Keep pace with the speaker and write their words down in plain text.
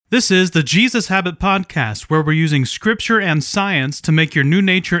This is the Jesus Habit Podcast, where we're using scripture and science to make your new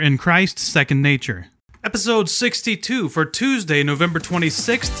nature in Christ second nature. Episode 62 for Tuesday, November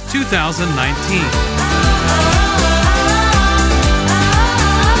 26th, 2019.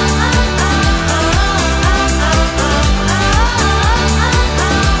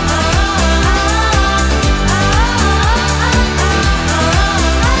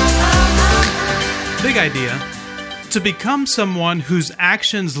 Big idea. To become someone whose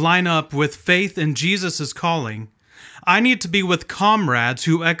actions line up with faith in Jesus' calling, I need to be with comrades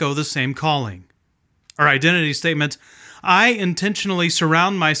who echo the same calling. Our identity statement: I intentionally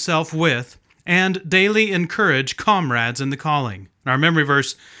surround myself with and daily encourage comrades in the calling. Our memory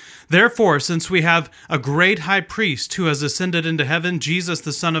verse: Therefore, since we have a great high priest who has ascended into heaven, Jesus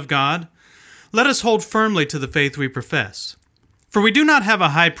the Son of God, let us hold firmly to the faith we profess. For we do not have a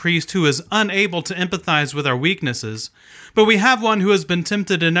high priest who is unable to empathize with our weaknesses, but we have one who has been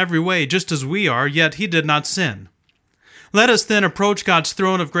tempted in every way just as we are, yet he did not sin. Let us then approach God's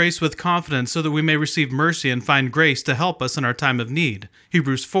throne of grace with confidence so that we may receive mercy and find grace to help us in our time of need.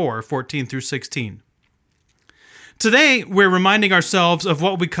 Hebrews 4:14-16. Today, we're reminding ourselves of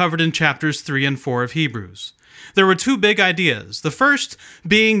what we covered in chapters 3 and 4 of Hebrews. There were two big ideas. The first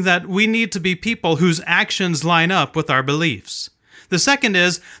being that we need to be people whose actions line up with our beliefs. The second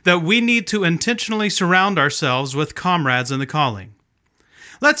is that we need to intentionally surround ourselves with comrades in the calling.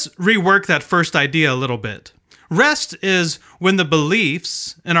 Let's rework that first idea a little bit. Rest is when the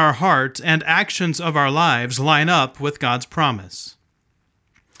beliefs in our heart and actions of our lives line up with God's promise.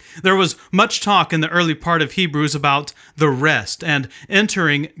 There was much talk in the early part of Hebrews about the rest and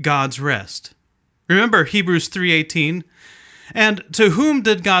entering God's rest. Remember Hebrews 3:18? And to whom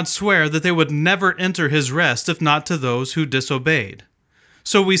did God swear that they would never enter his rest if not to those who disobeyed?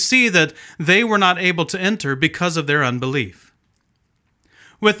 So we see that they were not able to enter because of their unbelief.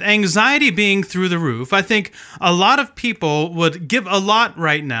 With anxiety being through the roof, I think a lot of people would give a lot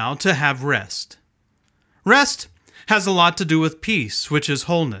right now to have rest. Rest has a lot to do with peace, which is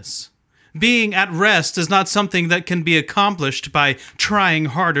wholeness. Being at rest is not something that can be accomplished by trying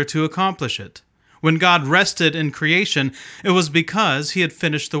harder to accomplish it. When God rested in creation, it was because he had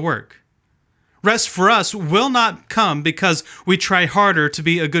finished the work. Rest for us will not come because we try harder to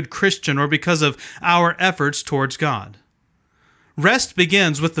be a good Christian or because of our efforts towards God. Rest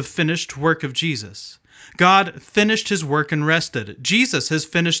begins with the finished work of Jesus. God finished his work and rested. Jesus has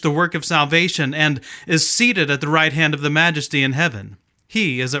finished the work of salvation and is seated at the right hand of the Majesty in heaven.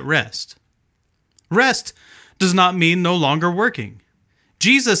 He is at rest. Rest does not mean no longer working.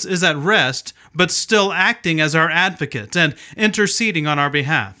 Jesus is at rest, but still acting as our advocate and interceding on our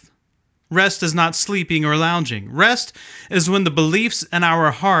behalf. Rest is not sleeping or lounging. Rest is when the beliefs in our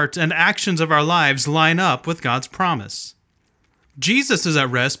heart and actions of our lives line up with God's promise. Jesus is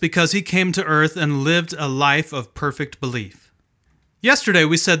at rest because he came to earth and lived a life of perfect belief. Yesterday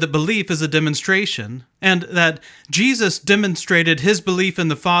we said that belief is a demonstration, and that Jesus demonstrated his belief in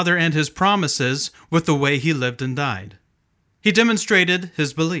the Father and his promises with the way he lived and died. He demonstrated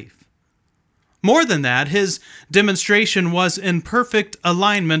his belief. More than that, his demonstration was in perfect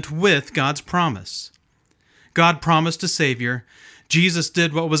alignment with God's promise. God promised a Savior. Jesus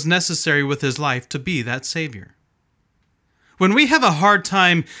did what was necessary with his life to be that Savior. When we have a hard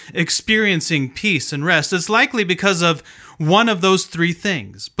time experiencing peace and rest, it's likely because of one of those three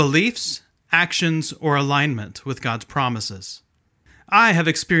things: beliefs, actions, or alignment with God's promises. I have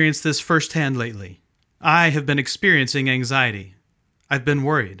experienced this firsthand lately. I have been experiencing anxiety. I've been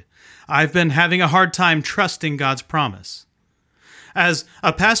worried. I've been having a hard time trusting God's promise. As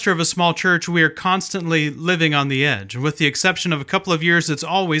a pastor of a small church, we are constantly living on the edge. With the exception of a couple of years, it's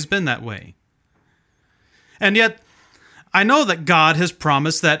always been that way. And yet, I know that God has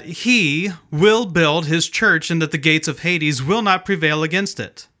promised that he will build his church and that the gates of Hades will not prevail against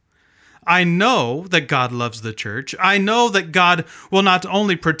it. I know that God loves the church. I know that God will not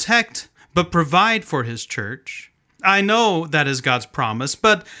only protect but provide for his church. I know that is God's promise,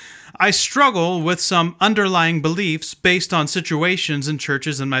 but I struggle with some underlying beliefs based on situations in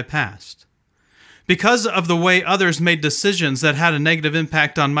churches in my past. Because of the way others made decisions that had a negative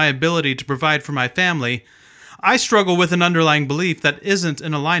impact on my ability to provide for my family, I struggle with an underlying belief that isn't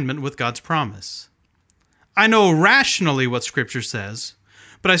in alignment with God's promise. I know rationally what Scripture says,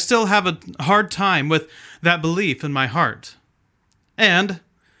 but I still have a hard time with that belief in my heart. And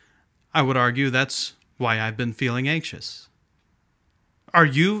I would argue that's why I've been feeling anxious. Are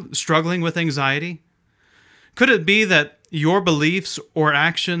you struggling with anxiety? Could it be that your beliefs or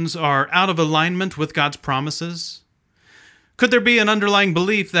actions are out of alignment with God's promises? Could there be an underlying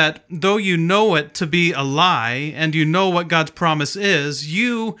belief that though you know it to be a lie and you know what God's promise is,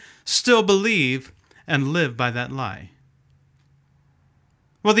 you still believe and live by that lie?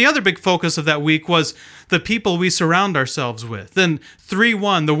 Well, the other big focus of that week was the people we surround ourselves with. In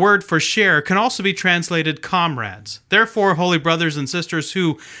 3:1, the word for share can also be translated comrades. Therefore, holy brothers and sisters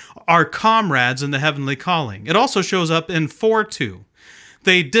who are comrades in the heavenly calling. It also shows up in 4:2.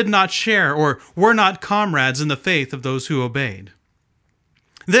 They did not share or were not comrades in the faith of those who obeyed.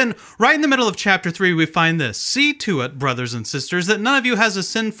 Then, right in the middle of chapter 3, we find this. See to it, brothers and sisters, that none of you has a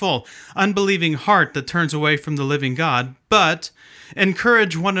sinful, unbelieving heart that turns away from the living God, but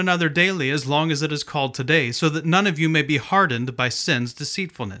encourage one another daily as long as it is called today, so that none of you may be hardened by sin's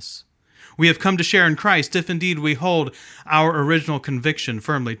deceitfulness. We have come to share in Christ if indeed we hold our original conviction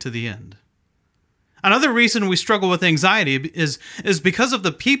firmly to the end. Another reason we struggle with anxiety is because of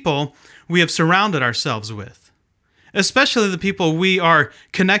the people we have surrounded ourselves with, especially the people we are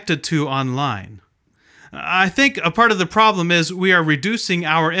connected to online. I think a part of the problem is we are reducing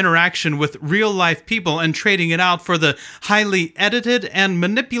our interaction with real-life people and trading it out for the highly edited and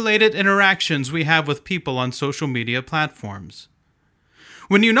manipulated interactions we have with people on social media platforms.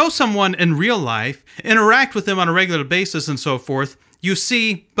 When you know someone in real life, interact with them on a regular basis and so forth, you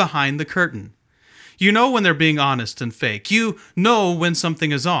see behind the curtain. You know when they're being honest and fake. You know when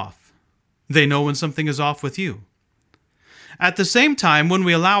something is off. They know when something is off with you. At the same time, when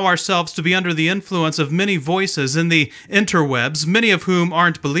we allow ourselves to be under the influence of many voices in the interwebs, many of whom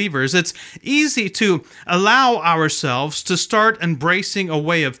aren't believers, it's easy to allow ourselves to start embracing a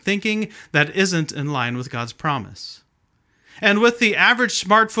way of thinking that isn't in line with God's promise. And with the average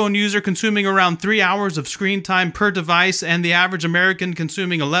smartphone user consuming around 3 hours of screen time per device and the average American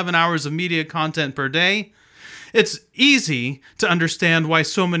consuming 11 hours of media content per day, it's easy to understand why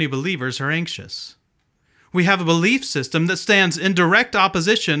so many believers are anxious. We have a belief system that stands in direct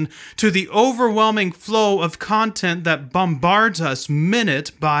opposition to the overwhelming flow of content that bombards us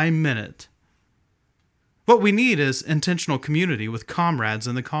minute by minute. What we need is intentional community with comrades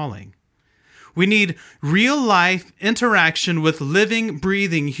in the calling. We need real-life interaction with living,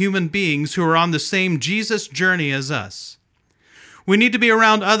 breathing human beings who are on the same Jesus journey as us. We need to be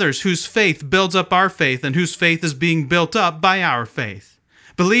around others whose faith builds up our faith and whose faith is being built up by our faith.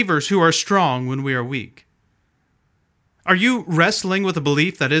 Believers who are strong when we are weak. Are you wrestling with a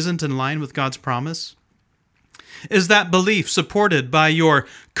belief that isn't in line with God's promise? Is that belief supported by your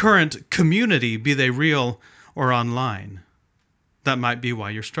current community, be they real or online? That might be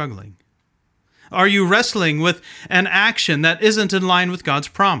why you're struggling. Are you wrestling with an action that isn't in line with God's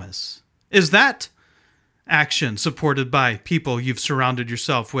promise? Is that action supported by people you've surrounded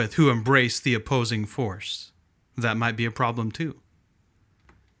yourself with who embrace the opposing force? That might be a problem too.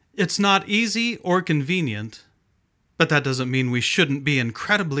 It's not easy or convenient, but that doesn't mean we shouldn't be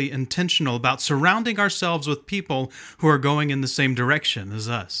incredibly intentional about surrounding ourselves with people who are going in the same direction as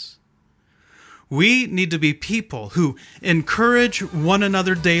us. We need to be people who encourage one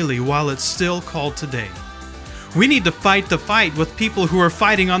another daily while it's still called today. We need to fight the fight with people who are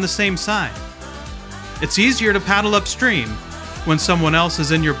fighting on the same side. It's easier to paddle upstream when someone else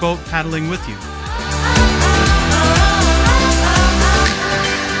is in your boat paddling with you.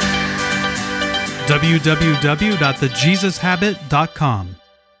 www.thejesushabit.com